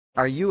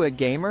Are you a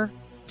gamer?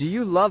 Do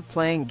you love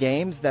playing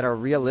games that are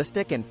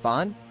realistic and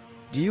fun?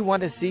 Do you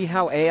want to see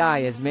how AI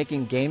is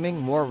making gaming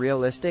more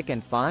realistic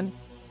and fun?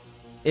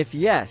 If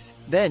yes,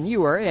 then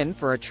you are in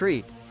for a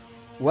treat.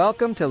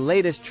 Welcome to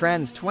Latest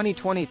Trends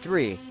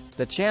 2023,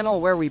 the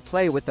channel where we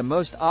play with the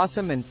most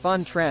awesome and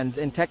fun trends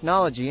in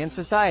technology and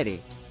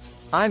society.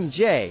 I'm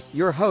Jay,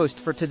 your host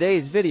for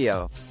today's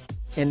video.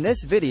 In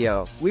this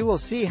video, we will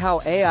see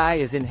how AI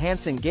is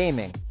enhancing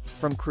gaming,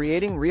 from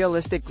creating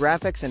realistic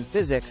graphics and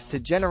physics to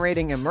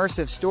generating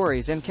immersive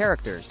stories and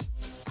characters.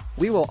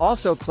 We will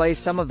also play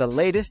some of the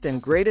latest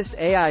and greatest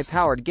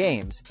AI-powered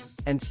games,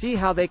 and see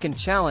how they can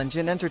challenge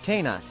and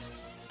entertain us.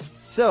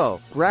 So,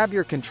 grab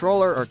your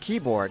controller or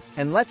keyboard,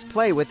 and let's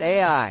play with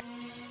AI.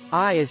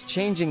 AI is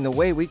changing the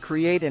way we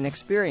create and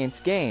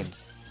experience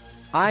games.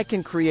 AI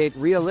can create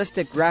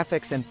realistic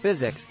graphics and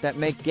physics that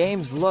make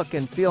games look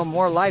and feel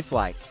more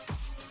lifelike.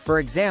 For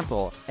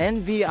example,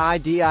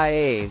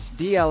 NVIDIA's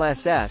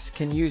DLSS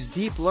can use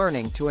deep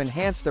learning to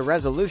enhance the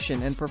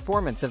resolution and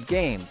performance of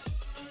games.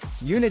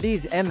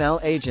 Unity's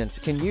ML agents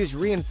can use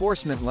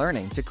reinforcement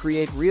learning to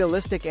create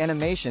realistic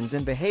animations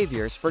and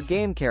behaviors for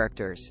game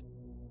characters.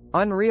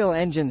 Unreal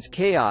Engine's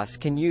Chaos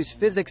can use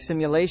physics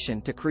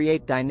simulation to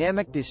create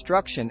dynamic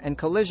destruction and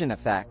collision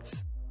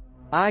effects.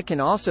 AI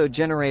can also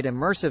generate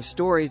immersive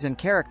stories and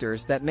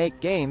characters that make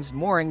games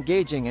more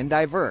engaging and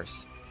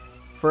diverse.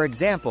 For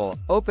example,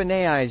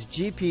 OpenAI's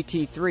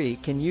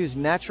GPT-3 can use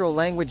natural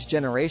language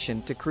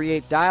generation to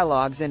create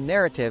dialogues and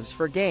narratives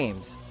for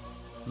games.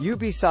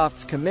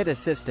 Ubisoft's Commit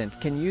Assistant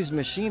can use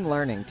machine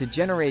learning to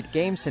generate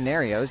game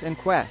scenarios and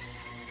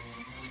quests.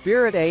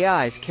 Spirit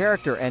AI's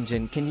character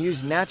engine can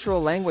use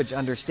natural language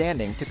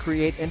understanding to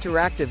create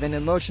interactive and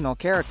emotional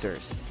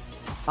characters.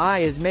 AI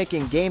is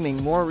making gaming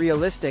more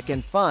realistic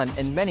and fun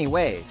in many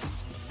ways.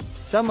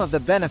 Some of the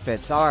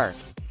benefits are: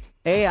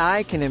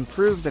 AI can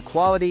improve the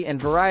quality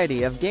and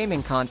variety of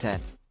gaming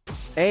content.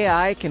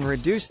 AI can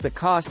reduce the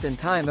cost and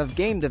time of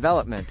game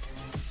development.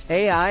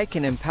 AI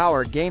can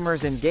empower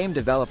gamers and game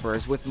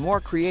developers with more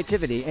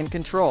creativity and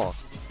control.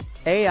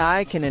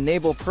 AI can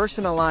enable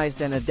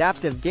personalized and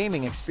adaptive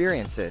gaming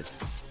experiences.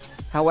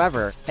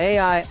 However,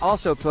 AI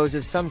also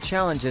poses some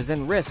challenges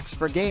and risks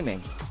for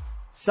gaming.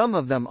 Some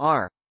of them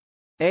are: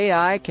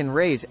 AI can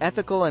raise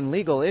ethical and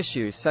legal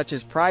issues such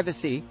as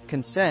privacy,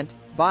 consent,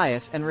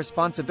 bias and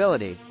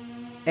responsibility.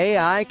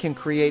 AI can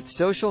create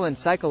social and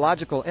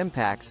psychological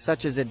impacts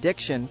such as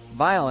addiction,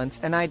 violence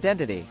and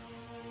identity.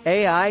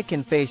 AI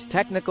can face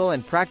technical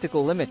and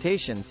practical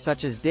limitations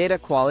such as data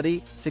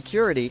quality,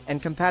 security,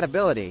 and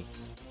compatibility.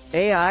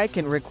 AI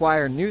can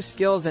require new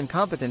skills and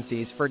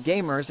competencies for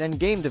gamers and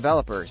game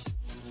developers.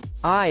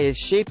 AI is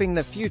shaping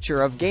the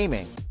future of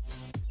gaming.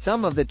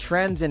 Some of the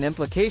trends and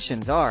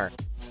implications are: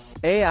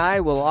 AI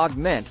will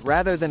augment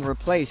rather than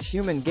replace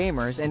human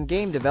gamers and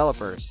game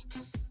developers.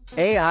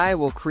 AI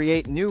will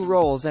create new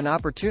roles and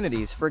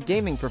opportunities for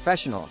gaming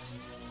professionals.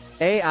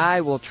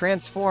 AI will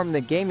transform the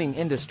gaming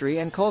industry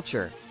and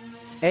culture.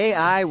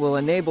 AI will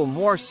enable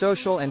more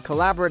social and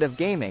collaborative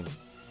gaming.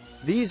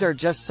 These are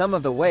just some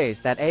of the ways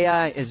that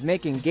AI is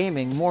making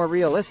gaming more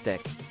realistic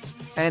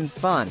and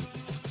fun.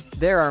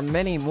 There are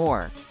many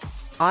more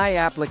AI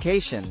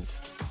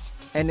applications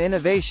and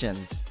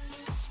innovations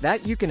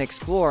that you can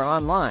explore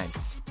online.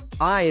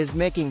 AI is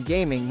making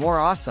gaming more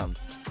awesome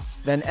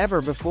than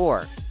ever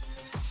before.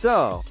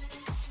 So,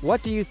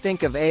 what do you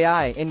think of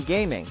AI in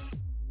gaming?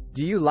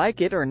 Do you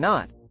like it or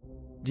not?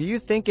 Do you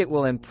think it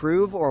will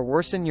improve or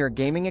worsen your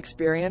gaming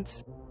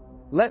experience?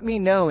 Let me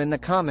know in the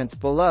comments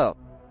below.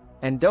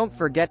 And don't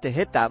forget to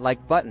hit that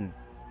like button.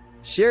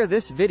 Share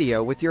this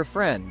video with your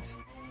friends.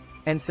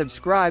 And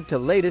subscribe to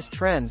Latest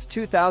Trends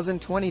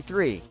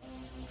 2023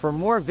 for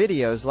more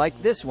videos like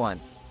this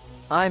one.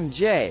 I'm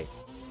Jay,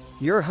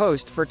 your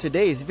host for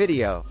today's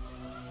video.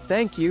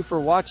 Thank you for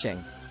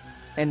watching.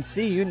 And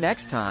see you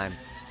next time.